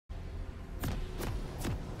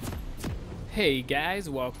Hey guys,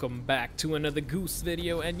 welcome back to another Goose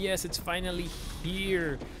video, and yes, it's finally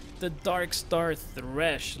here, the Dark Star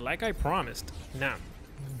Thresh, like I promised. Now,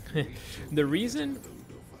 the reason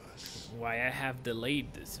why I have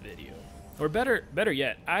delayed this video, or better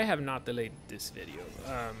yet, I have not delayed this video.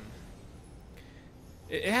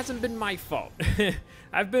 It hasn't been my fault.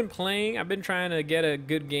 I've been playing, I've been trying to get a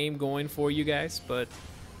good game going for you guys, but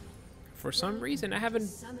for some reason I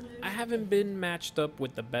haven't been matched up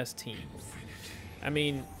with the best teams. I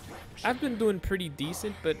mean, I've been doing pretty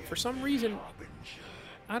decent, but for some reason,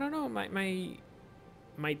 I don't know,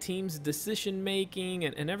 my team's decision making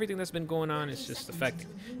and everything that's been going on is just affecting.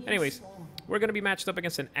 Anyways, we're gonna be matched up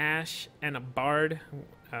against an Ashe and a Bard.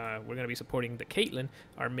 We're gonna be supporting the Caitlyn.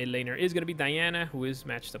 Our mid laner is gonna be Diana, who is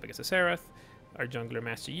matched up against a Seraph. Our jungler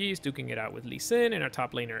Masteries duking it out with Lee Sin, and our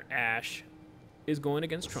top laner Ashe is going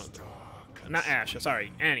against Trump. Not Ashe,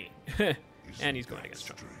 sorry, Annie. Annie's going against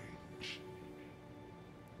Trump.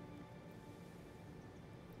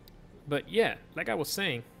 But yeah, like I was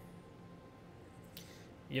saying,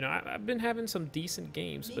 you know, I've been having some decent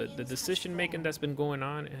games, but the decision making that's been going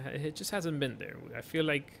on, it just hasn't been there. I feel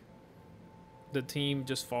like the team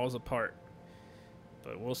just falls apart.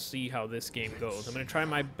 But we'll see how this game goes. I'm gonna try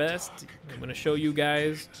my best. I'm gonna show you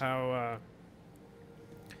guys how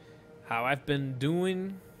I've been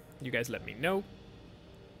doing. You guys let me know.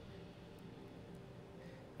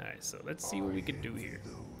 Alright, so let's see what we can do here.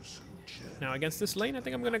 Now against this lane, I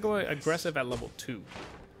think I'm gonna go aggressive at level 2.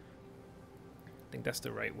 I think that's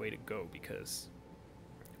the right way to go, because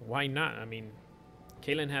why not? I mean,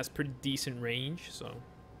 Caitlyn has pretty decent range, so.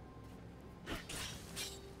 Okay,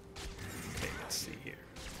 let's see here.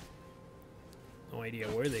 No idea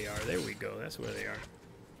where they are. There we go. That's where they are.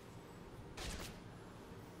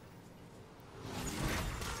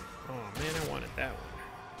 Oh man, I wanted that one.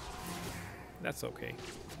 That's okay.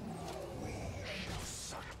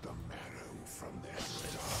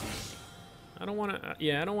 I don't want to.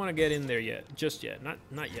 Yeah, I don't want to get in there yet. Just yet. Not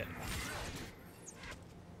yet.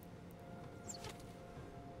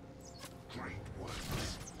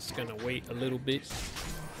 Just gonna wait a little bit.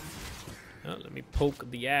 Oh, let me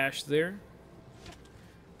poke the Ashe there.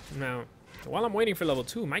 Now, while I'm waiting for level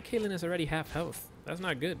 2, my Caitlyn is already half health. That's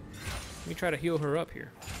not good. Let me try to heal her up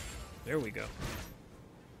here. There we go.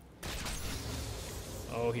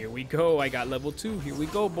 Oh, here we go. I got level 2. Here we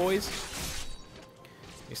go, boys.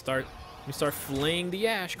 Let me start flaying the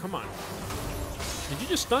Ashe. Come on. Did you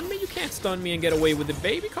just stun me? You can't stun me and get away with it,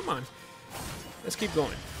 baby. Come on. Let's keep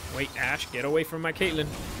going. Wait, Ashe, get away from my Caitlyn.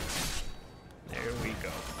 There we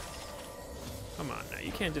go. Come on now.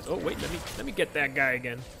 You can't just. Oh wait, let me get that guy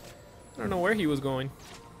again. I don't know where he was going.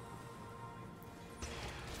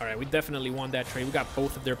 All right, we definitely won that trade. We got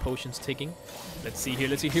both of their potions ticking. Let's see here.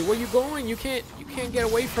 Let's see here. Where you going? You can't get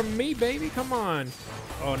away from me, baby. Come on.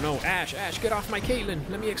 Oh no, Ashe, get off my Caitlyn.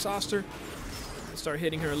 Let me exhaust her. Let's start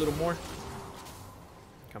hitting her a little more.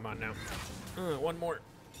 Come on now. One more.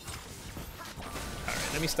 All right,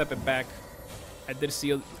 let me step it back. I did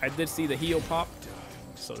see the heal pop,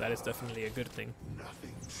 so that is definitely a good thing.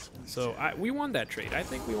 So we won that trade. I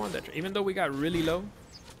think we won that trade, even though we got really low.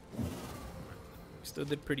 Still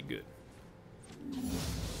did pretty good.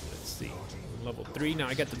 Let's see. Level 3. Now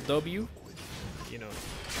I got the W. You know,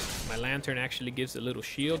 my lantern actually gives a little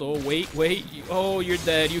shield. Oh, wait. Oh, you're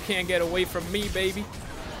dead. You can't get away from me, baby.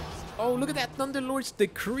 Oh, look at that Thunderlord's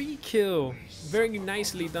Decree kill. Very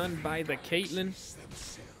nicely done by the Caitlyn.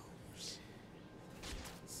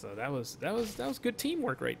 So that was good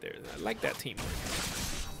teamwork right there. I like that teamwork.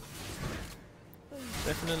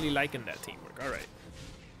 Definitely liking that teamwork. All right.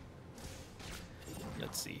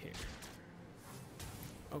 Let's see here.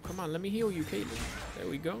 Oh, come on. Let me heal you, Caitlyn. There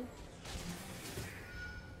we go.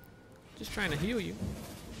 Just trying to heal you.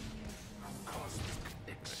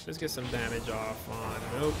 Let's get some damage off on.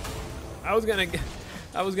 Nope. I was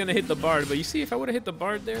gonna hit the Bard, but you see, if I would have hit the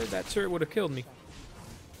Bard there, that turret would have killed me.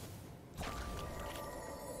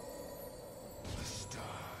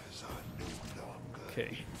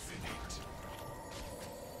 Okay.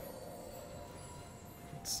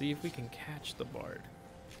 Let's see if we can catch the Bard.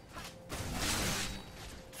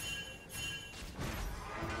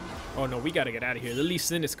 Oh no, we gotta get out of here. The Lee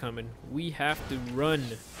Sin is coming. We have to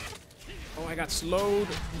run. Oh, I got slowed.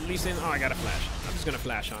 Lee Sin. Oh, I got a flash. I'm just gonna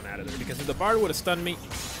flash on out of there, because if the Bard would have stunned me.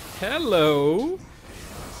 Hello.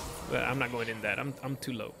 But I'm not going in that. I'm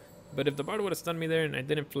too low. But if the Bard would have stunned me there and I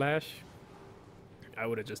didn't flash, I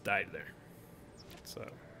would have just died there. So.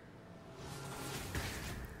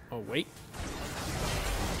 Oh wait.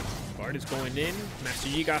 Bard is going in. Master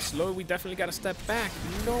Yi got slowed. We definitely got to step back.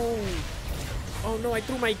 No. Oh no, I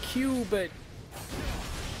threw my Q, but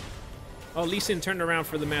Oh, Lee Sin turned around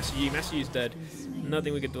for the Master Yi. Master Yi's dead.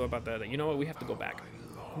 Nothing we could do about that. You know what? We have to go back.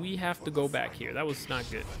 We have to go back here. That was not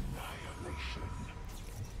good.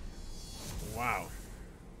 Wow.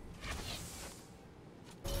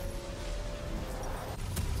 Let's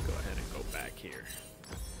go ahead and go back here.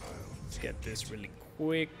 Let's get this really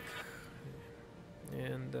quick.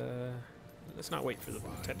 And let's not wait for the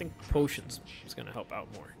boots. I think potions is going to help out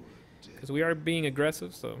more. Because we are being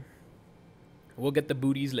aggressive, so we'll get the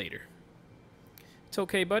booties later. It's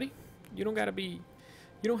okay, buddy. You don't gotta be.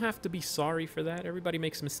 You don't have to be sorry for that. Everybody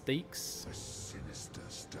makes mistakes. A sinister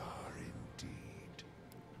star indeed.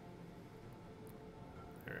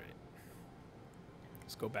 All right.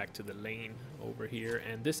 Let's go back to the lane over here.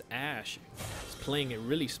 And this Ashe is playing it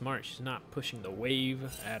really smart. She's not pushing the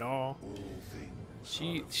wave at all.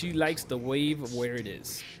 She likes the wave where it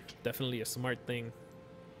is. Definitely a smart thing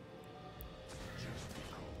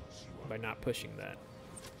by not pushing that.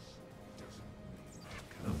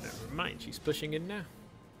 Oh, never mind. She's pushing it now.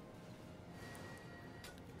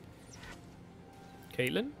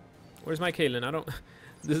 Caitlyn? Where's my Caitlyn? I don't...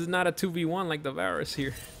 This is not a 2v1 like the Varus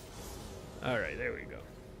here. Alright, there we go.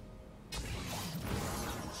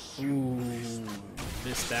 Ooh,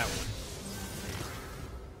 missed that one.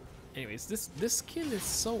 Anyways, this skin is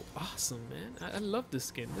so awesome, man. I love this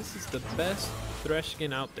skin. This is the best Thresh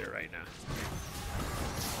skin out there right now.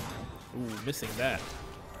 Ooh, missing that.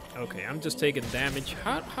 Okay, I'm just taking damage.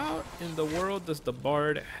 How in the world does the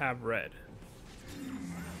Bard have red?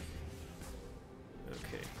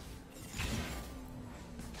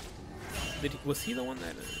 Okay. Was he the one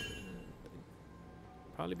that...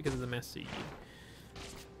 probably because of the Master Yi.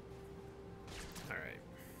 Alright.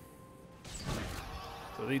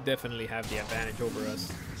 So they definitely have the advantage over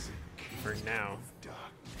us for now.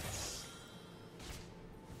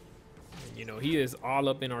 And, you know, he is all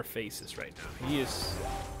up in our faces right now. He is...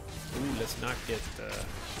 Ooh, let's not get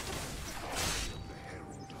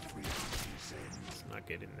let's not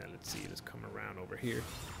get in there. Let's see, let's come around over here.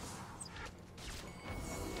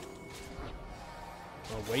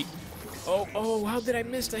 Oh wait. Oh, how did I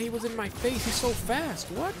miss that? He was in my face. He's so fast.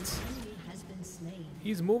 What?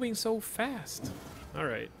 He's moving so fast.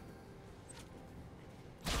 Alright.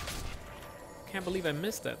 Can't believe I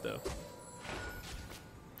missed that though.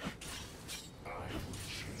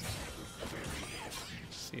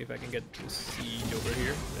 See if I can get this siege over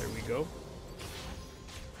here. There we go.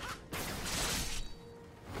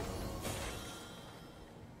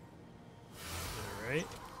 Alright.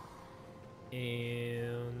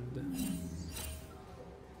 And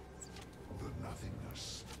the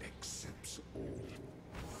nothingness accepts all.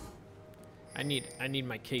 I need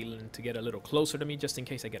my Caitlyn to get a little closer to me just in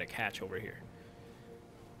case I get a catch over here.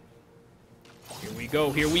 Here we go,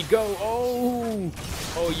 here we go.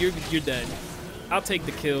 Oh, you're dead. I'll take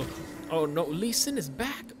the kill. Oh no, Lee Sin is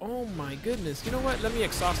back. Oh my goodness. You know what? Let me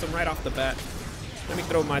exhaust him right off the bat. Let me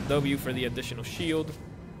throw my W for the additional shield.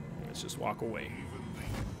 Let's just walk away.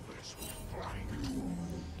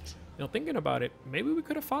 You know, thinking about it, maybe we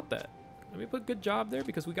could have fought that. Let me put good job there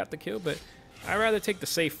because we got the kill, but I'd rather take the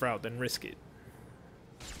safe route than risk it.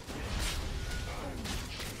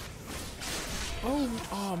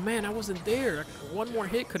 Oh man, I wasn't there. One more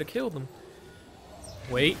hit could have killed him.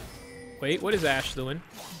 Wait, what is Ashe doing?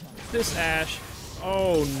 This Ashe.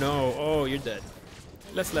 Oh no. Oh, you're dead.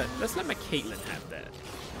 Let's let my Caitlyn have that.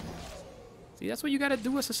 See, that's what you gotta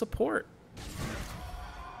do as a support.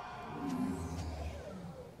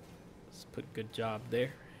 Let's put good job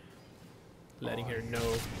there. Letting her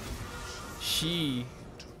know she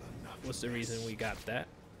was the reason we got that.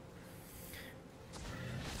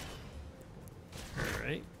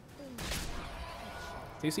 Alright.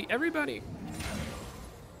 So you see, everybody...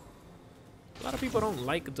 A lot of people don't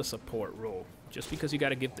like the support role just because you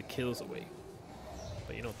gotta give the kills away.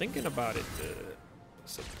 But you know, thinking about it, the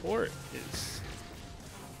support is...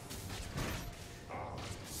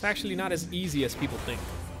 It's actually not as easy as people think.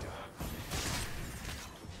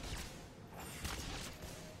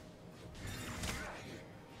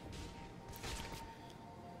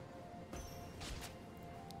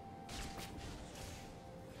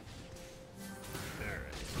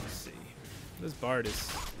 Alright, let's see. This Bard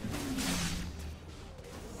is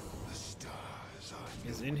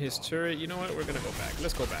in his turret. You know what? We're gonna go back.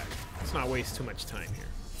 Let's go back. Let's not waste too much time here.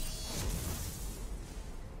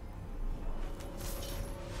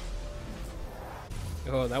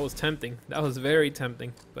 Oh, that was tempting. That was very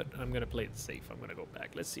tempting. But I'm gonna play it safe. I'm gonna go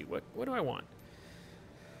back. Let's see. What do I want?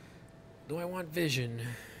 Do I want vision?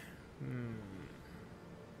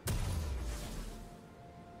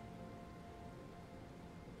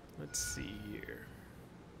 Let's see here.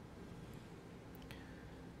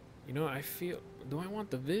 You know, I feel... Do I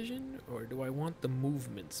want the vision or do I want the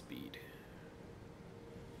movement speed?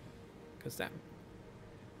 Because that...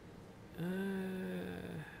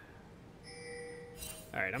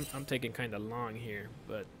 Alright, I'm taking kind of long here,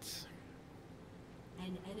 but...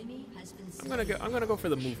 An enemy has been I'm gonna go for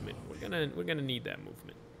the movement. We're gonna need that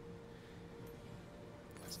movement.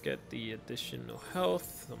 Let's get the additional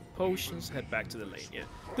health, some potions, head back to the lane. Yeah,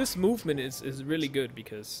 this movement is really good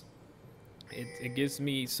because it gives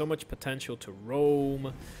me so much potential to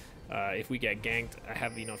roam. If we get ganked, I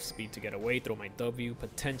have enough speed to get away, throw my W,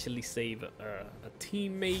 potentially save a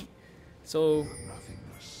teammate. So,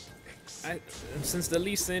 since the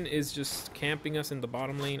Lee Sin is just camping us in the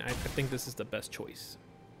bottom lane, I think this is the best choice.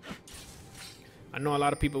 I know a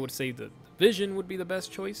lot of people would say the Vision would be the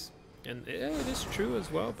best choice, and it is true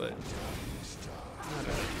as well, but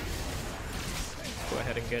go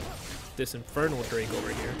ahead and get this Infernal Drake over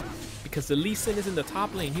here. Because the Lee Sin is in the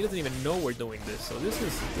top lane, he doesn't even know we're doing this, so this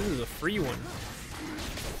is a free one.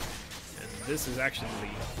 And this is actually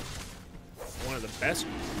one of the best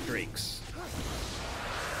Drakes.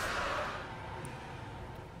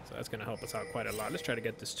 So that's gonna help us out quite a lot. Let's try to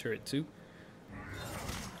get this turret too.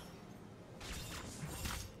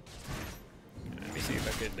 Let me see if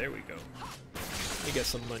I could. There we go. Let me get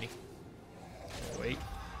some money. Wait.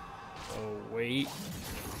 Oh wait.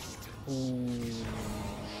 Ooh.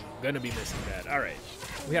 Gonna be missing that. All right.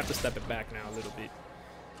 We have to step it back now a little bit.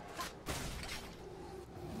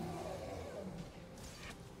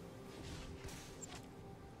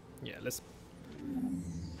 Yeah. Let's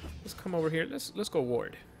come over here. Let's go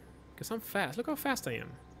ward. Cause I'm fast. Look how fast I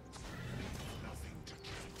am.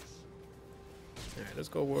 Alright, let's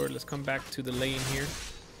go ward. Let's come back to the lane here.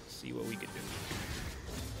 See what we can do.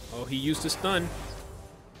 Oh, he used to stun.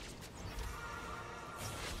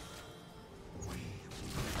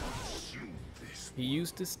 He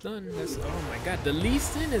used to stun. That's, oh my god, the Lee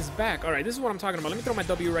Sin is back. Alright, this is what I'm talking about. Let me throw my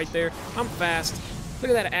W right there. I'm fast. Look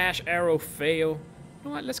at that Ashe arrow fail. You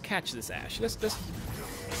know what? Let's catch this Ashe. Let's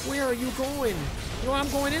where are you going? You know what?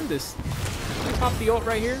 I'm going in this. Let's pop the ult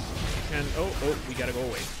right here. And oh, we gotta go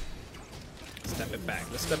away. Step it back.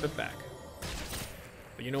 Let's step it back.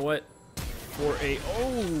 But you know what? For a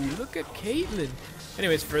look at Caitlyn.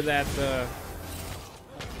 Anyways, for that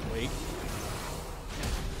wait.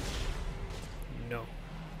 No.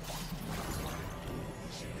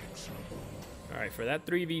 Alright, for that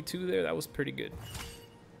 3v2 there, that was pretty good.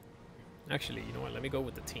 Actually, you know what? Let me go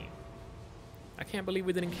with the team. I can't believe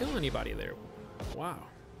we didn't kill anybody there. Wow.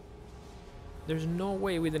 There's no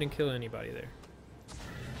way we didn't kill anybody there.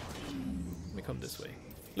 Let me come this way.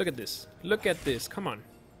 Look at this. Look at this. Come on.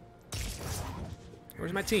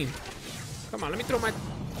 Where's my team? Come on. Let me throw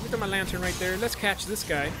my lantern right there. Let's catch this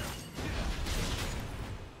guy.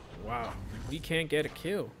 Wow. We can't get a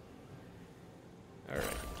kill. All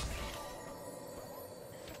right.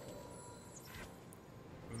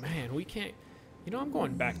 Man, we can't. You know, I'm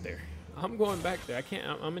going back there. I'm going back there. I can't.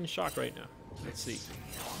 I'm in shock right now. Let's see.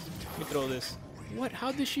 Let me throw this. What?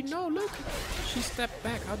 How did she know? Look. She stepped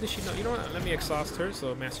back. How did she know? You know what? Let me exhaust her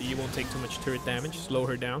so Master Yi won't take too much turret damage. Slow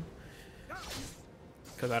her down.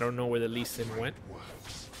 Because I don't know where the Lee Sin went.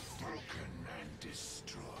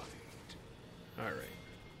 Alright.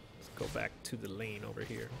 Let's go back to the lane over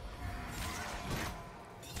here.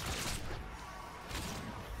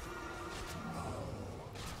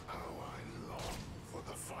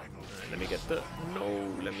 Let me get the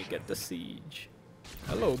let me get the siege.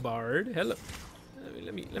 Hello, Bard. Hello.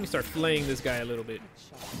 Let me start flaying this guy a little bit.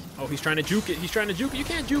 Oh, he's trying to juke it. He's trying to juke it. You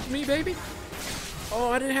can't juke me, baby.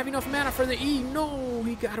 Oh, I didn't have enough mana for the E. No,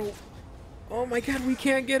 he got a. Oh my God, we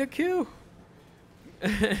can't get a kill.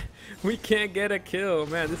 We can't get a kill,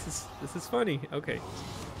 man. This is funny. Okay.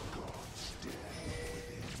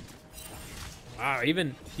 Wow,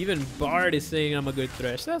 even Bard is saying I'm a good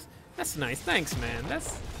Thresh. That's nice. Thanks, man.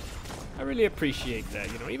 I really appreciate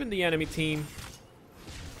that. You know, even the enemy team.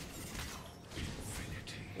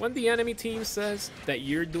 When the enemy team says that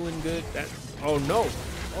you're doing good, oh no,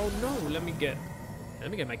 let me get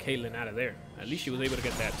my Caitlyn out of there. At least she was able to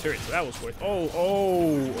get that turret, so that was worth.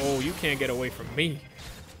 Oh, you can't get away from me.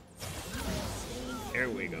 There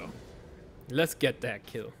we go. Let's get that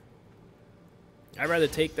kill. I'd rather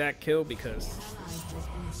take that kill because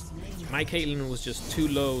my Caitlyn was just too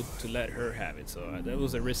low to let her have it, so that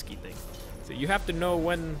was a risky thing. So you have to know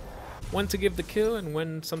when to give the kill and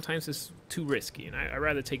when sometimes it's too risky, and I'd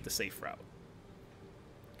rather take the safe route.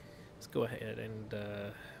 Let's go ahead and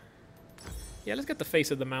yeah, let's get the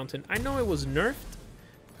face of the mountain. I know it was nerfed,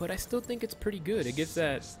 but I still think it's pretty good. It gives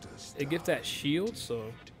that shield,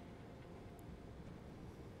 so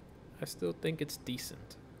I still think it's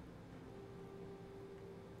decent.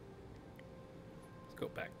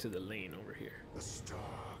 to the lane over here. The star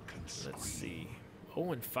can Let's scream. see.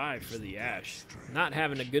 0-5 for the Ashe. Not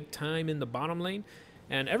having a good time in the bottom lane.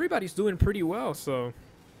 And everybody's doing pretty well, so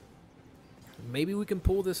maybe we can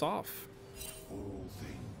pull this off. All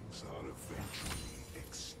things are eventually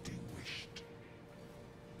extinguished.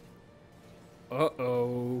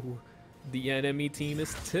 Uh-oh. The enemy team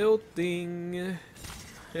is tilting.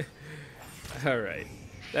 Alright.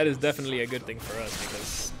 That is definitely a good thing for us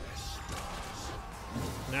because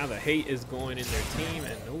now the hate is going in their team,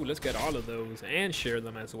 and oh, let's get all of those and share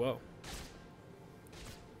them as well.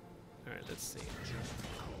 Alright, let's see.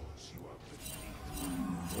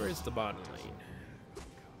 Where is the bottom lane?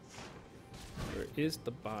 Where is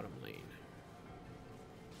the bottom lane?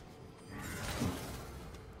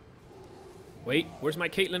 Wait, where's my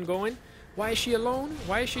Caitlyn going? Why is she alone?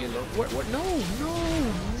 Why is she alone? What? No,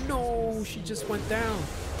 no, no. She just went down.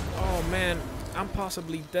 Oh, man. I'm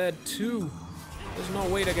possibly dead, too. There's no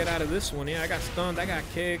way to get out of this one. Yeah, I got stunned. I got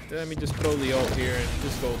kicked. Let me just throw the ult here and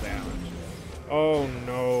just go down. Oh,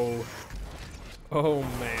 no. Oh,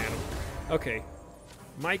 man. Okay.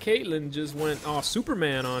 My Caitlyn just went all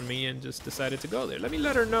Superman on me and just decided to go there. Let me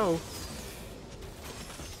let her know.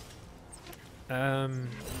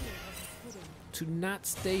 To not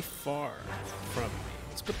stay far from me.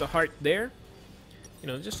 Let's put the heart there. You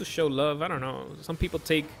know, just to show love. I don't know. Some people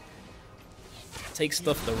take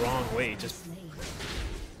stuff the wrong way. Just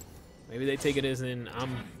maybe they take it as in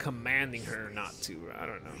I'm commanding her not to. I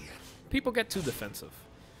don't know. People get too defensive.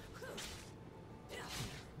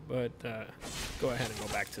 But go ahead and go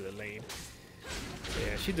back to the lane.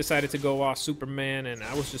 Yeah, she decided to go off Superman, and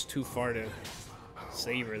I was just too far to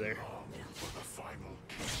save her there. For the final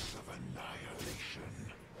kiss of annihilation.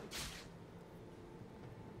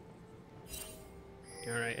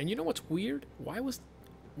 All right, and you know what's weird? Why was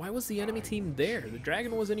the enemy team there? The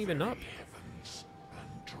dragon wasn't even up. Heavens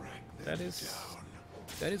and drag them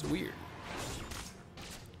That is weird.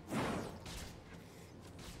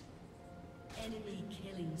 Enemy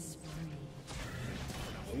killing spree.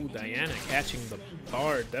 Oh, Diana catching the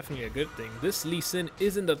Bard, definitely a good thing. This Lee Sin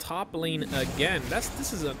is in the top lane again.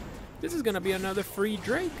 This is gonna be another free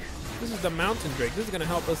Drake. This is the Mountain Drake. This is gonna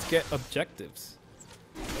help us get objectives.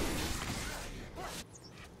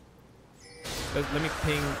 Let me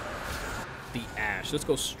ping the Ashe. Let's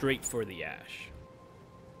go straight for the Ashe.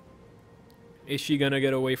 Is she gonna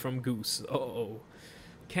get away from Goose? Uh-oh.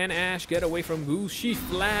 Can Ashe get away from Goose? She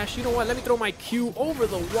flashed. You know what? Let me throw my Q over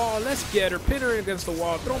the wall. Let's get her. Pin her against the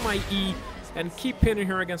wall. Throw my E and keep pinning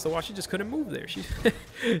her against the wall. She just couldn't move there.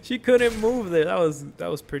 She couldn't move there. That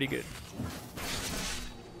was pretty good.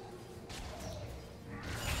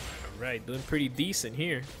 All right, doing pretty decent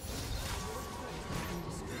here.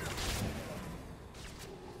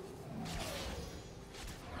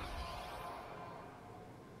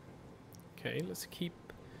 Okay, let's keep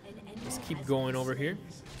going over here.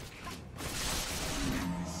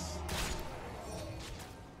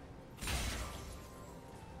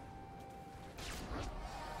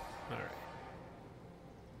 All right.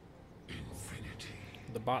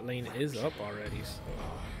 The bot lane is up already. So.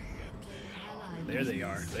 There they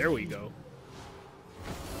are. There we go.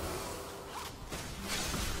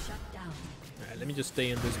 All right, let me just stay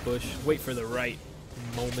in this bush. Wait for the right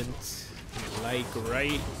moment. Like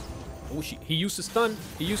right. Oh, he used to stun.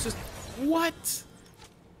 He used to... What?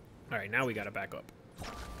 All right, now we got to back up.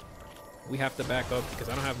 We have to back up because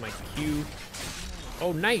I don't have my Q.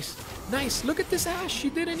 Oh, nice. Nice. Look at this Ashe. She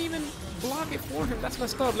didn't even block it for him. That's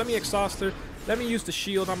messed up. Let me exhaust her. Let me use the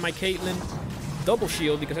shield on my Caitlyn. Double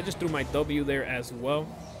shield because I just threw my W there as well.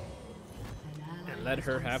 And let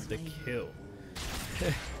her have the kill.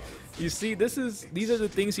 You see, these are the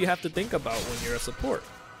things you have to think about when you're a support.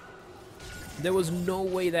 There was no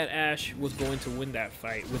way that Ashe was going to win that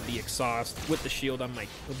fight with the exhaust, with the shield on my,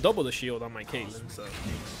 double the shield on my Caitlyn. So,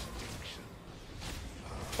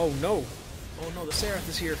 oh no, the Seraph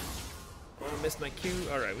is here. Oh, I missed my Q.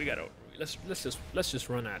 All right, we gotta let's just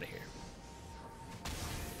run out of here.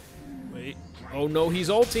 Wait, oh no,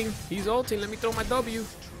 he's ulting. He's ulting. Let me throw my W.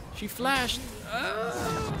 She flashed.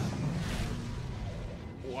 Ah.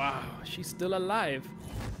 Wow, she's still alive.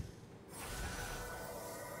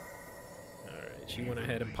 She went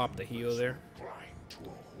ahead and popped the heal there.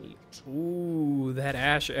 Ooh, that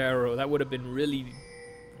Ashe arrow. That would have been really,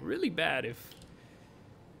 really bad if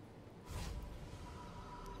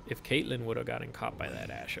Caitlyn would have gotten caught by that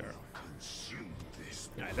Ashe arrow.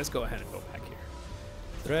 Alright, let's go ahead and go back here.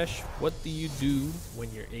 Thresh, what do you do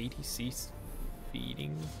when your ADC's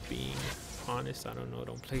feeding? Being honest, I don't know.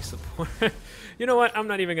 Don't play support. You know what? I'm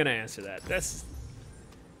not even going to answer that.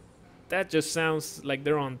 That just sounds like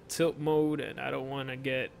they're on tilt mode, and I don't want to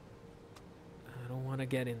get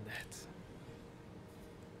in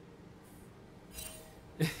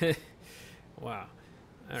that. Wow.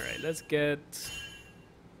 All right, let's get.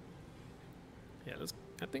 Yeah, let's.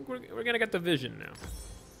 I think we're gonna get the vision now.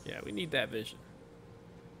 Yeah, we need that vision.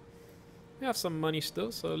 We have some money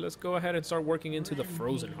still, so let's go ahead and start working into the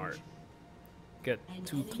Frozen Heart. Get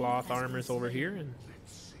 2 cloth armors over here, and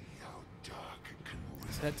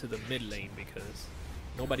let's head to the mid lane because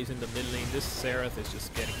nobody's in the mid lane. This Seraph is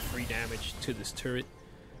just getting free damage to this turret.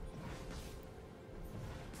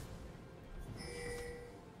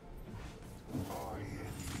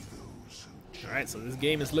 Alright, so this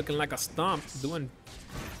game is looking like a stomp. Doing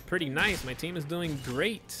pretty nice. My team is doing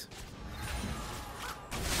great.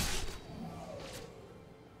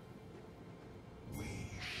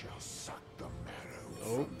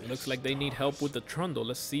 Oh, looks like they need help with the Trundle.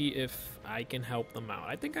 Let's see if I can help them out.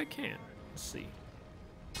 I think I can. Let's see.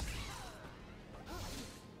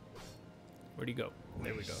 Where'd he go?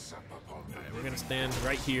 There we go. Alright, we're gonna stand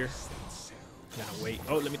right here. Gonna wait.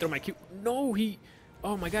 Oh, let me throw my Q. No, he...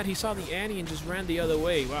 Oh my god, he saw the Annie and just ran the other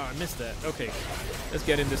way. Wow, I missed that. Okay, let's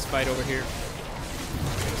get in this fight over here.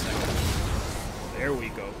 Wait a second. There we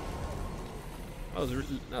go. That was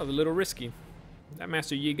a little risky. That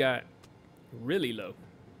Master Yi got really low.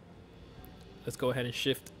 Let's go ahead and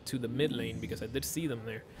shift to the mid lane because I did see them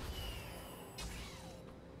there.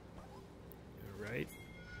 Alright.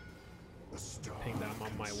 Ping that I'm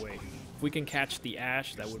on my way. If we can catch the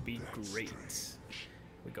Ashe, that would be great.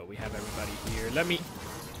 We go. We have everybody here. Let me...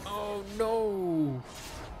 Oh, no.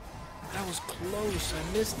 That was close.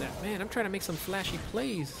 I missed that. Man, I'm trying to make some flashy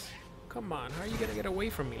plays. Come on. How are you going to get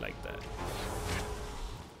away from me like that?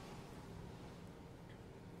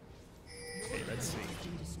 Okay, let's see.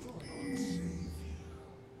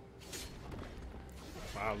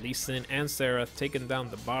 Wow, Lee Sin and Sarah taking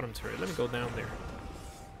down the bottom turret. Let me go down there.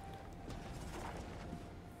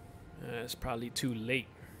 It's probably too late.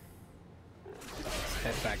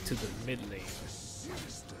 Head back to the mid lane.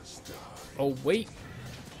 Oh, wait.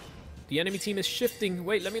 The enemy team is shifting.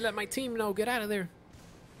 Wait, let me let my team know. Get out of there.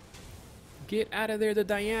 Get out of there, the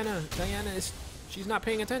Diana. Diana is... She's not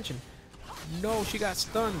paying attention. No, she got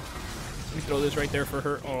stunned. Let me throw this right there for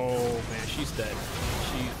her. Oh, man, she's dead.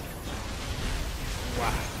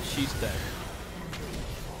 Wow, she's dead.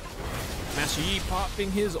 Master Yi popping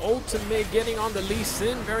his ultimate, getting on the Lee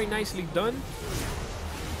Sin. Very nicely done.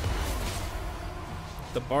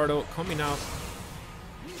 The Bardo coming out.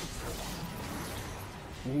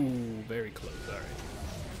 Ooh, very close. All right.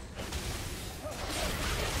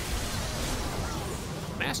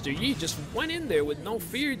 Master Yi just went in there with no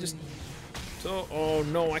fear. Just so. Oh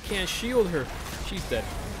no, I can't shield her. She's dead.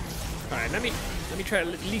 All right, let me try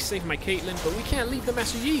to at least save my Caitlyn, but we can't leave the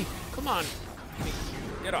Master Yi. Come on,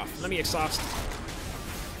 get off. Let me exhaust.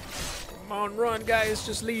 Come on, run, guys.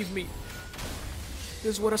 Just leave me.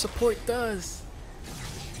 This is what a support does.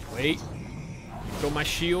 Wait. Throw my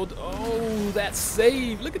shield. Oh, that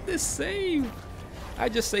save. Look at this save. I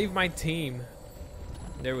just saved my team.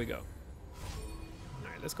 There we go.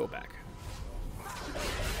 Alright, let's go back.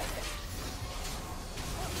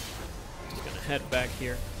 Just gonna head back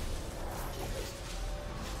here.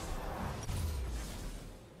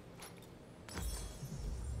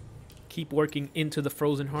 Keep working into the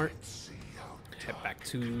Frozen Heart. Head back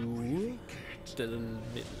to the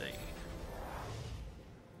mid lane.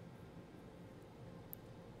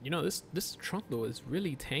 You know, this Trundle is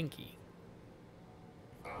really tanky.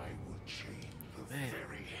 I will chain the Man.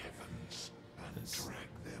 very heavens and drag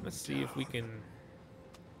them Let's see if we can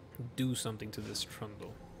do something to this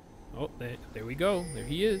Trundle. Oh, there we go. There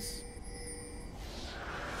he is.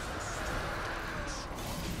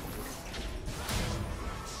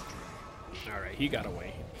 Alright, he got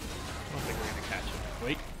away. I don't think we're gonna catch him.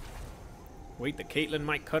 Wait. Wait, the Caitlyn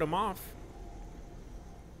might cut him off.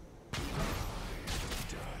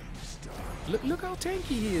 Look how tanky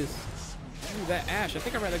he is. Ooh, that Ashe. I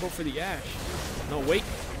think I'd rather go for the Ashe. No, wait.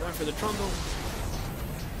 I'm going for the Trundle.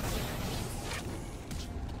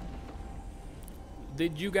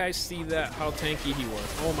 Did you guys see that? How tanky he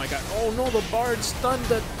was. Oh my god. Oh no, the Bard stunned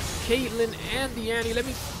the Caitlyn and the Annie. Let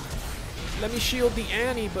me shield the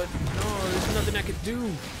Annie, but no, there's nothing I could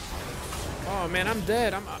do. Oh man, I'm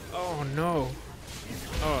dead. Oh no.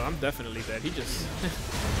 Oh, I'm definitely dead. He just...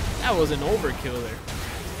 that was an overkill there.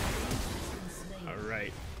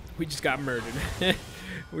 Alright. We just got murdered.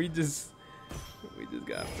 we just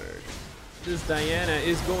got murdered. This Diana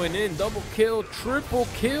is going in. Double kill, triple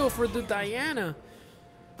kill for the Diana.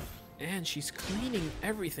 And she's cleaning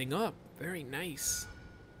everything up. Very nice.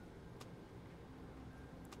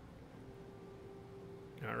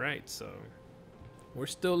 All right, so we're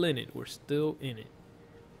still in it. We're still in it.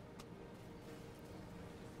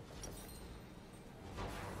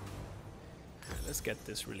 Let's get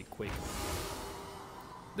this really quick.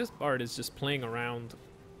 This Bard is just playing around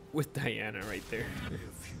with Diana right there. A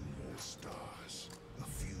few more stars, a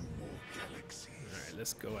few more galaxies. Alright,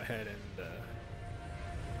 let's go ahead and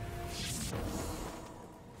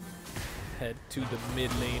head to the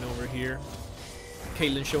mid lane over here.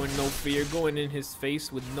 Caitlyn showing no fear, going in his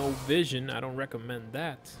face with no vision. I don't recommend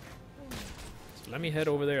that. So let me head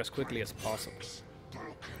over there as quickly as possible.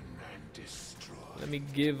 Broken and destroyed. Let me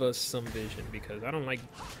give us some vision because I don't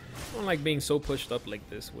like being so pushed up like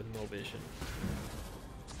this with no vision.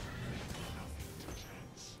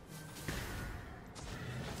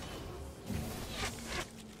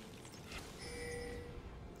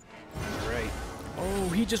 Alright. Oh,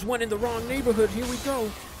 he just went in the wrong neighborhood. Here we go.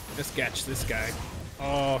 Let's catch this guy.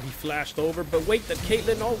 Oh, he flashed over, but wait, the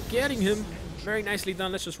Caitlyn, oh, getting him. Very nicely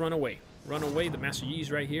done. Let's just run away. Run away. The Master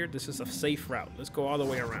Yi's right here. This is a safe route. Let's go all the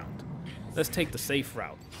way around. Let's take the safe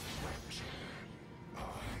route.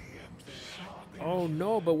 Oh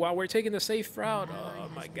no, but while we're taking the safe route, oh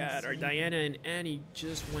my god, our Diana and Annie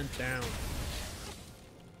just went down.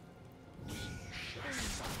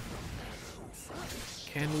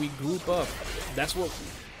 Can we group up? That's what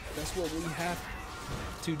we have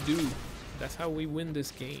to do. That's how we win this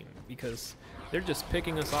game, because they're just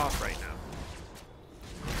picking us off right now.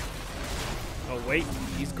 Oh wait,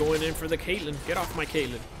 he's going in for the Caitlyn. Get off my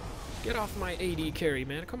Caitlyn. Get off my AD carry,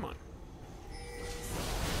 man. Come on.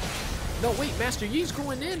 No, wait, Master Yi's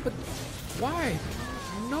going in, but why?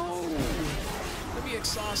 No. Let me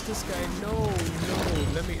exhaust this guy. No.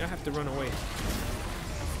 I have to run away.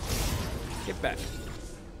 Get back.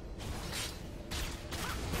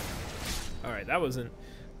 All right, that wasn't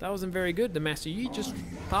very good. The Master Yi just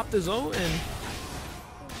popped his own and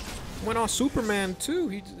went on Superman too.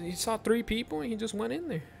 He saw 3 people and he just went in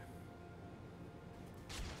there.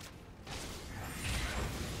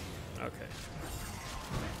 Okay.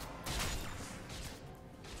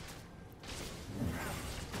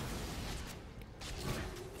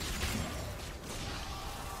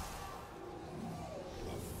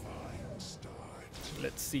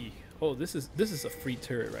 Let's see. Oh, this is a free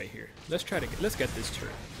turret right here. Let's get this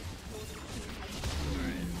turret. All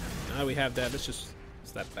right. Now we have that. Let's just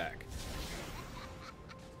step back.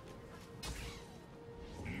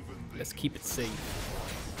 Let's keep it safe.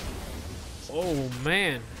 Oh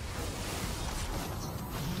man.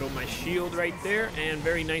 Throw my shield right there, and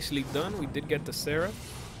very nicely done. We did get the Sarah.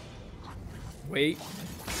 Wait.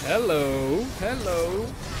 Hello.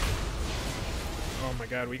 Oh my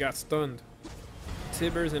god, we got stunned.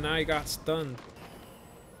 Tibbers and I got stunned.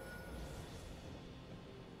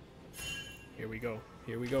 Here we go.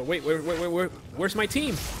 Wait, where's my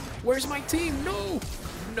team? Where's my team? No,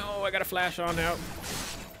 I got a flash on out.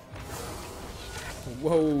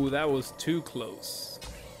 Whoa, that was too close.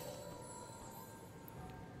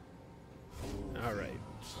 All right.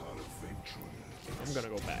 I'm gonna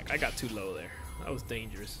go back. I got too low there. That was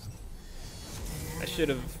dangerous. I should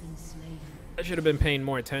have been paying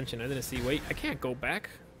more attention. I didn't see. Wait, I can't go back.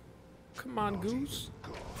 Come on, Goose.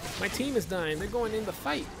 My team is dying. They're going in the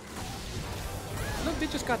fight. Look, they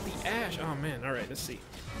just got the Ash. Oh, man. All right, let's see.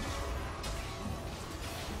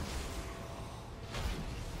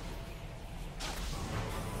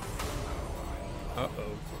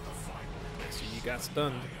 Uh-oh. So you got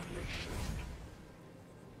stunned.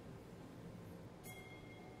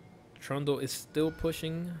 Trundle is still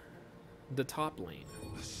pushing the top lane.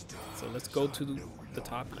 So let's go to the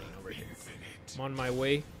top lane over here. I'm on my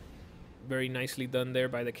way. Very nicely done there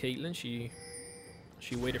by the Caitlyn. She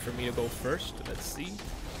waited for me to go first. Let's see.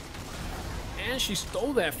 And she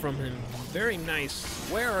stole that from him. Very nice.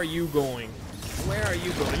 Where are you going?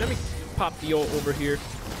 Let me pop the ult over here.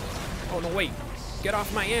 Oh no, wait. Get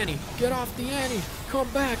off my Annie. Get off the Annie. Come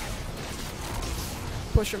back.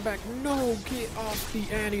 Push him back. No, get off the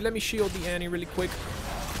Annie. Let me shield the Annie really quick.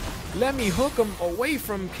 Let me hook him away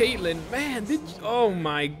from Caitlyn. Man, oh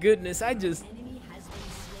my goodness. I just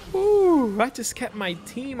kept my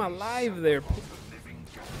team alive there.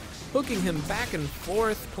 Hooking him back and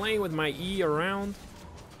forth, playing with my E around.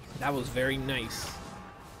 That was very nice.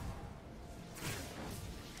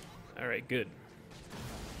 All right, good.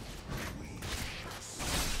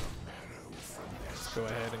 Let's go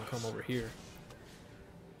ahead and come over here.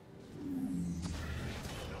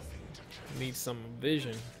 Need some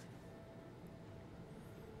vision.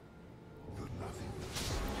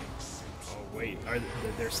 Oh wait,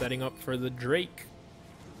 they're setting up for the Drake.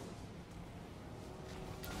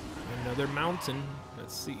 Another mountain.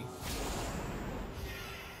 Let's see.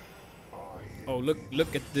 Oh,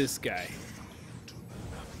 look at this guy.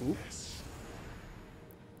 Oop.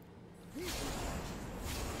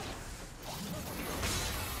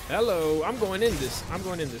 Hello, I'm going in this. I'm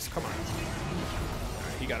going in this. Come on.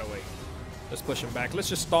 Alright, he got away. Let's push him back. Let's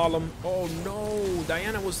just stall him. Oh no,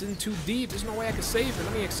 Diana was in too deep. There's no way I can save her.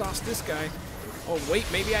 Let me exhaust this guy. Oh wait,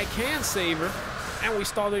 maybe I can save her. And we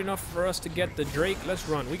stalled it enough for us to get the Drake. Let's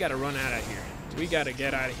run. We gotta run out of here. We gotta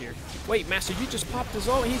get out of here. Wait, Master, you just popped his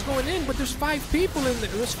ult. He's going in, but there's 5 people in there.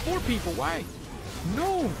 There's 4 people. Why?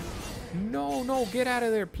 No. No, no, get out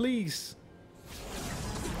of there, please.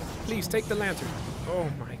 Please, take the lantern. Oh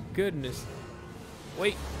my goodness.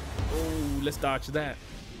 Wait. Oh, let's dodge that.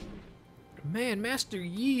 Man, Master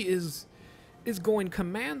Yi is going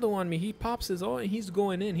commando on me. He pops his ult and he's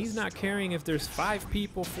going in. He's not caring if there's 5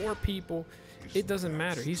 people, 4 people. It doesn't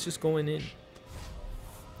matter. He's just going in.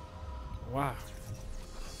 Wow.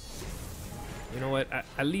 You know what?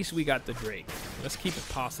 At least we got the Drake. Let's keep it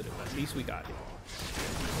positive. At least we got it.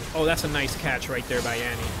 Oh, that's a nice catch right there by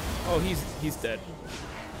Annie. Oh, he's dead.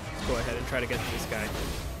 Let's go ahead and try to get to this guy.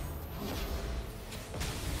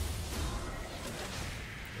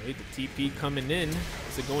 Wait, the TP coming in.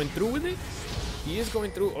 Is it going through with it? He is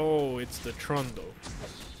going through. Oh, it's the Trundle.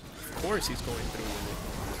 Of course he's going through with it.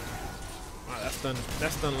 Wow,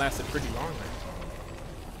 that's done lasted pretty long then.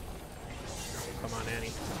 Come on,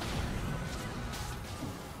 Annie.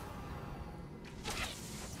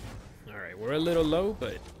 Alright, we're a little low,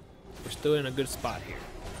 but we're still in a good spot here.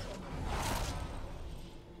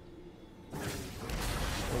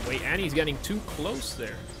 Oh wait, Annie's getting too close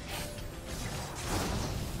there.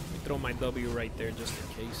 Let me throw my W right there just in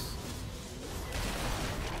case.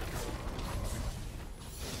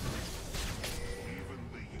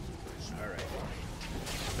 Alright.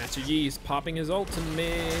 Master Yi is popping his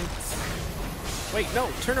ultimate. Wait,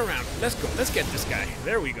 no, turn around. Let's go. Let's get this guy.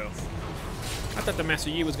 There we go. I thought the Master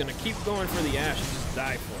Yi was going to keep going for the Ashe and just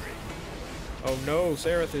die for it. Oh no,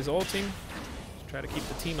 Seraph is ulting. Let's try to keep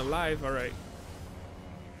the team alive. All right.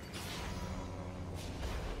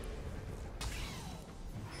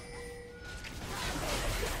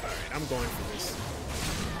 Alright, I'm going for this.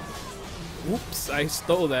 Whoops, I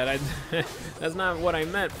stole that. That's not what I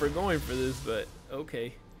meant for going for this, but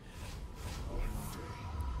okay.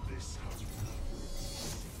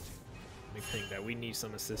 Think that we need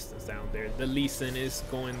some assistance down there. The Lee Sin is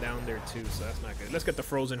going down there too, so that's not good. Let's get the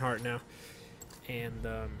Frozen Heart now. And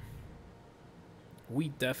we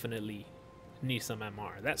definitely need some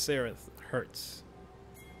MR. That Seraph hurts.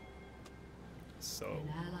 So,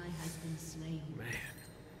 man.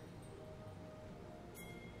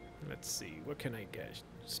 Let's see, what can I get?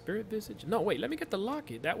 Spirit Visage? No, wait, let me get the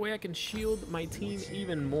Locket. That way I can shield my team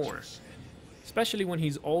even more. Especially when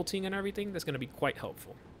he's ulting and everything, that's going to be quite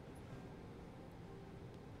helpful.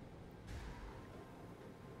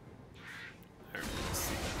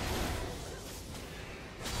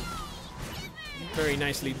 Very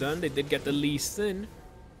nicely done. They did get the Lee Sin.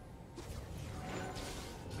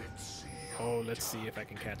 Oh, let's see if I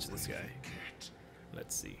can catch this guy.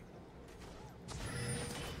 Let's see.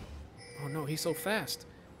 Oh no, he's so fast.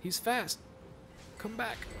 He's fast. Come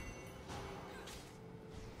back.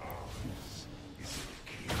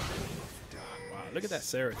 Wow, look at that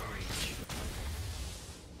Seraph range.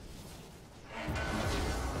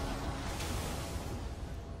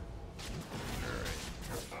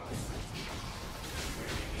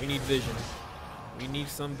 We need vision. We need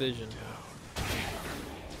some vision.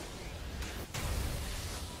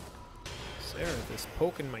 Seraph is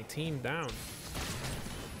poking my team down.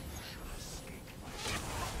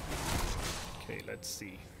 Okay, let's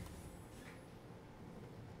see.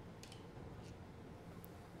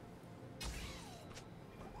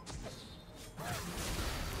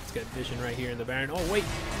 Let's get vision right here in the Baron. Oh, wait.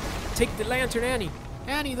 Take the lantern, Annie.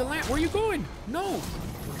 Annie, the lantern. Where are you going? No.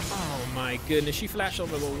 Oh my goodness, she flashed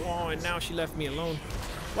over the wall and now she left me alone.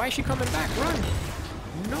 Why is she coming back? Run!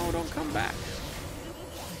 No, don't come back.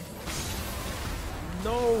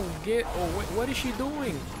 No, get, oh wait, what is she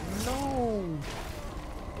doing? No.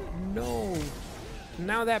 No.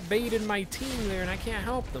 Now that baited my team there and I can't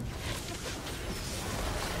help them.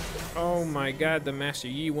 Oh my god, the Master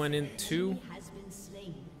Yi went in too.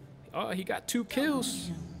 Oh, he got 2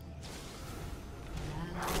 kills.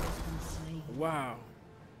 Wow.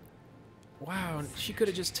 Wow, she could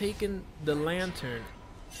have just taken the lantern.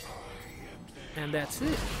 And that's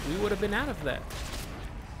it. We would have been out of that.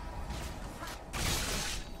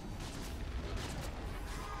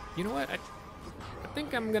 You know what? I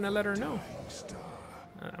think I'm gonna let her know.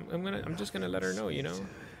 I'm just gonna let her know, you know.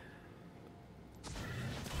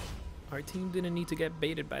 Our team didn't need to get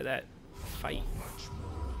baited by that fight.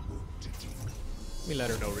 Let me let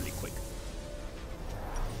her know really quick.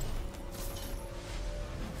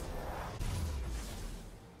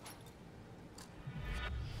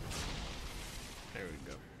 There we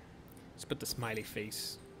go. Let's put the smiley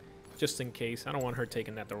face, just in case. I don't want her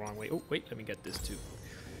taking that the wrong way. Oh, wait, let me get this too.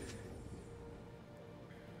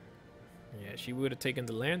 Yeah, she would have taken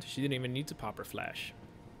the land. She didn't even need to pop her flash.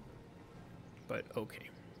 But okay.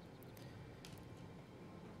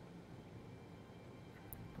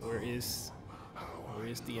 Where is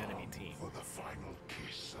the enemy team?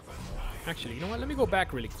 Actually, you know what? Let me go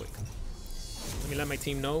back really quick. Let me let my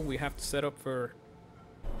team know we have to set up for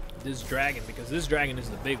this dragon, because this dragon is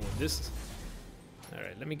the big one. All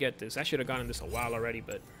right, let me get this. I should have gotten this a while already,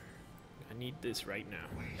 but I need this right now.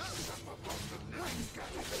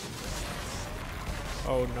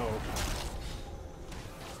 Oh no.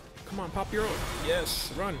 Come on, pop your ult.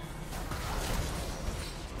 Yes, run.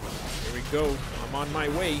 Here we go. I'm on my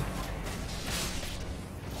way.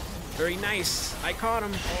 Very nice. I caught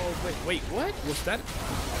him. Oh, wait, what? Was that?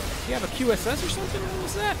 Did he have a QSS or something? What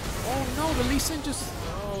was that? Oh no, the Lee Sin just...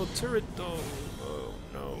 Oh, turret though. Oh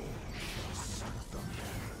no.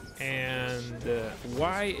 And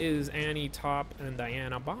why is Annie top and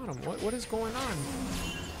Diana bottom? What is going on?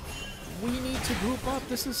 We need to group up.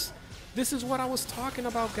 This is what I was talking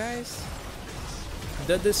about, guys.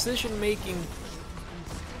 The decision making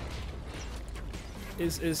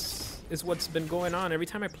is what's been going on. Every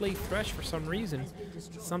time I play Thresh, for some reason,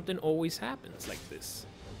 something always happens like this.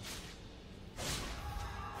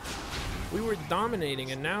 We were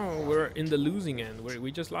dominating, and now we're in the losing end.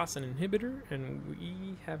 We just lost an inhibitor, and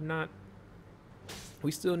we have not...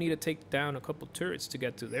 We still need to take down a couple turrets to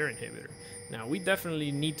get to their inhibitor. Now, we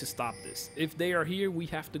definitely need to stop this. If they are here, we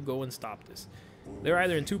have to go and stop this. They're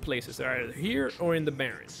either in two places. They're either here or in the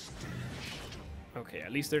Baron. Okay,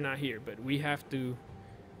 at least they're not here, but we have to...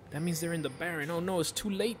 That means they're in the Baron. Oh no, it's too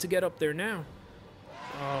late to get up there now.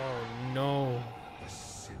 Oh no.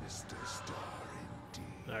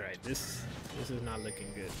 Alright, this is not looking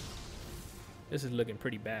good. This is looking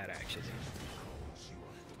pretty bad, actually.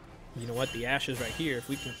 You know what? The Ashe is right here. If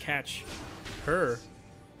we can catch her,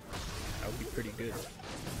 that would be pretty good.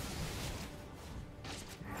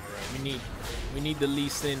 Alright, we need the Lee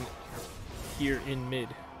Sin here in mid.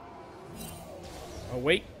 Oh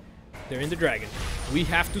wait, they're in the dragon. We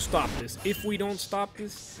have to stop this. If we don't stop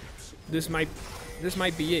this, this might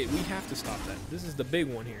be it. We have to stop that. This is the big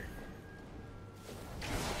one here.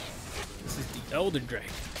 This is the Elder Dragon.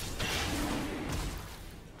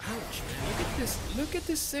 Ouch, man. Look at this. Look at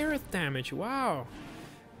this Seraph damage. Wow.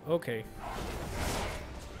 Okay.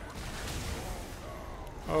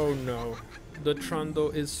 Oh no. The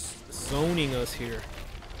Trundle is zoning us here.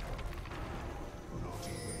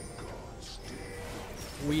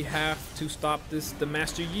 We have to stop this. The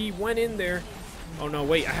Master Yi went in there. Oh no,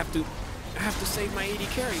 wait. I have to save my AD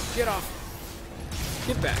carry. Get off.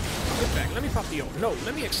 Get back. Get back. Let me pop the ult. No,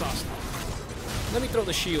 let me exhaust. Let me throw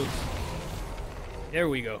the shield. There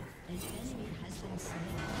we go.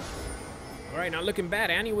 Alright, not looking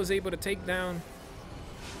bad. Annie was able to take down...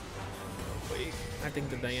 Wait, I think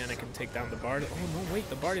the Diana can take down the Bard. Oh no, wait,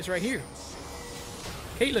 the Bard is right here.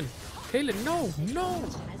 Caitlyn. Caitlyn, no, no.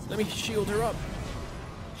 Let me shield her up.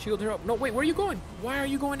 Shield her up. No, wait, where are you going? Why are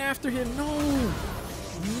you going after him? No.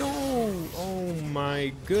 No. Oh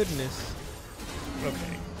my goodness.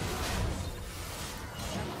 Okay.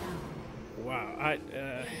 Wow,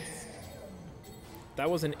 that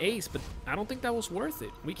was an ace, but I don't think that was worth it.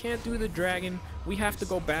 We can't do the dragon. We have to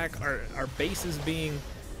go back. Our base is being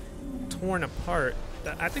torn apart.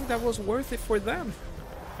 I think that was worth it for them.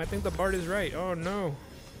 I think the Bard is right. Oh no.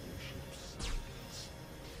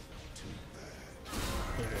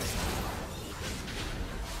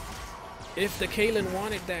 If the Caitlyn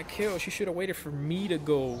wanted that kill, she should have waited for me to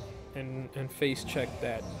go and face check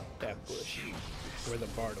that bush where the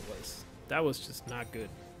Bard was. That was just not good.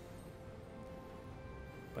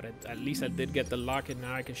 But at least I did get the locket.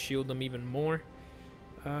 Now I can shield them even more.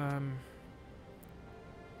 Let's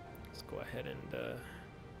go ahead and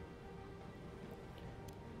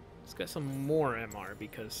let's get some more MR,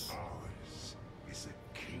 because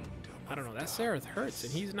I don't know, that Seraph hurts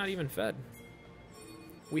and he's not even fed.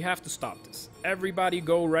 We have to stop this. Everybody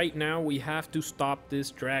go right now. We have to stop this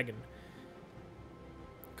dragon.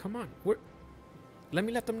 Come on. Let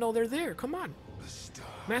me let them know they're there. Come on.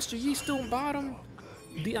 Master Yi still bottom.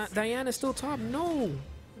 Diana's still top. No.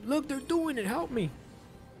 Look, they're doing it. Help me.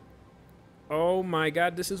 Oh my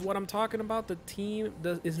god, this is what I'm talking about. The team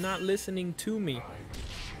is not listening to me.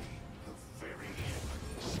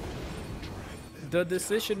 The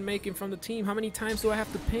decision making from the team. How many times do I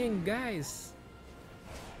have to ping, guys?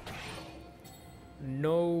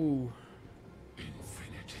 No.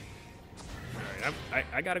 Alright,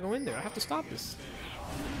 I gotta go in there. I have to stop this.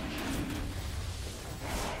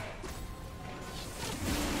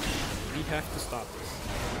 We have to stop this.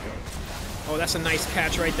 Oh, that's a nice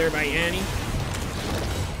catch right there by Annie.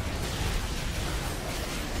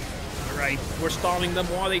 Alright, we're stalling them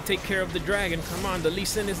while they take care of the dragon. Come on, the Lee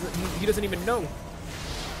Sin is he doesn't even know.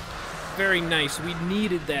 Very nice. We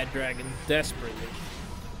needed that dragon desperately.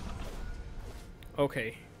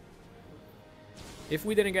 Okay. If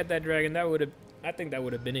we didn't get that dragon, that would have I think that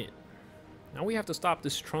would have been it. Now we have to stop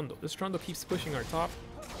this Trundle. This Trundle keeps pushing our top.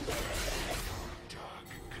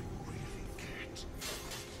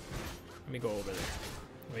 Let me go over there.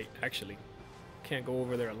 Wait, actually, can't go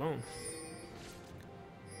over there alone.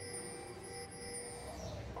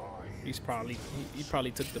 He probably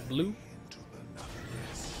took the blue.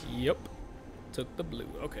 Yep, took the blue.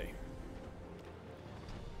 Okay.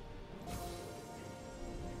 All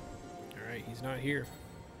right, he's not here.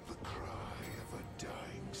 The cry of a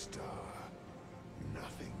dying star.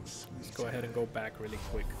 Nothing sweeter. Let's go ahead and go back really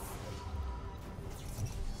quick.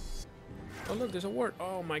 Oh look, there's a ward.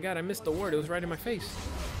 Oh my god, I missed the ward. It was right in my face.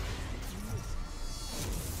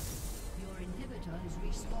 Your inhibitor is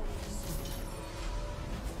respawned soon.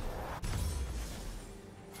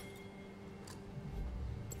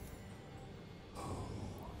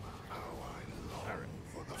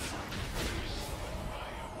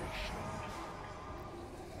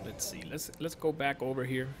 Let's see. Let's go back over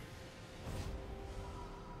here.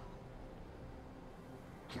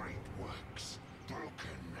 Great works,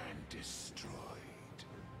 broken and destroyed.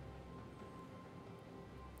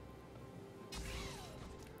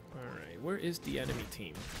 All right, where is the enemy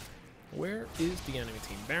team? Where is the enemy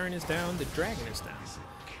team? Baron is down. The dragon is down.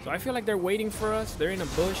 So I feel like they're waiting for us. They're in a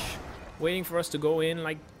bush, waiting for us to go in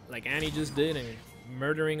like Annie just did and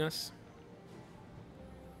murdering us.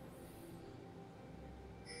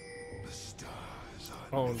 The stars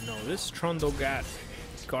are Oh no, this Trundle got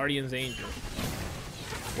Guardian's Angel.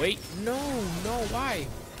 Wait, no, why?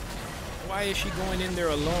 Why is she going in there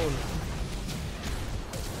alone?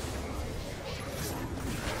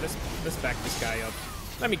 Let's back this guy up.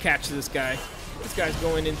 Let me catch this guy. This guy's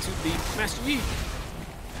going into the Master Yi.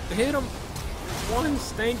 Hit him.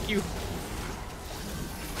 Once, thank you.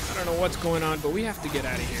 I don't know what's going on, but we have to get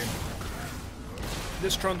out of here.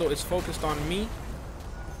 This Trundle is focused on me.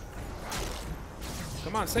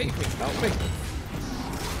 Come on, save me. Help me.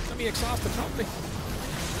 Let me exhaust him. Help me.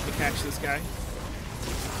 Let me catch this guy.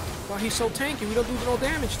 Wow, he's so tanky. We don't do no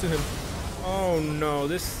damage to him. Oh no,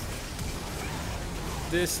 this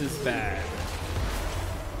is bad.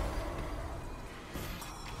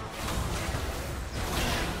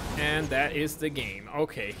 And that is the game.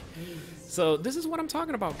 Okay. So this is what I'm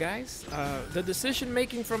talking about, guys. The decision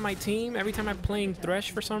making from my team every time I'm playing Thresh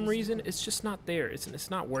for some reason, it's just not there. It's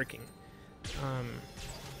not working.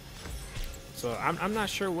 So I'm not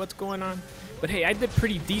sure what's going on, but hey, I did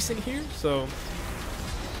pretty decent here. So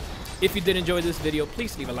if you did enjoy this video,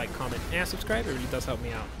 please leave a like, comment, and subscribe. It really does help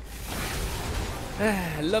me out.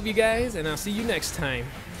 I love you guys, and I'll see you next time.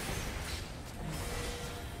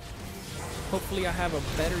 Hopefully I have a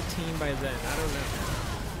better team by then. I don't know.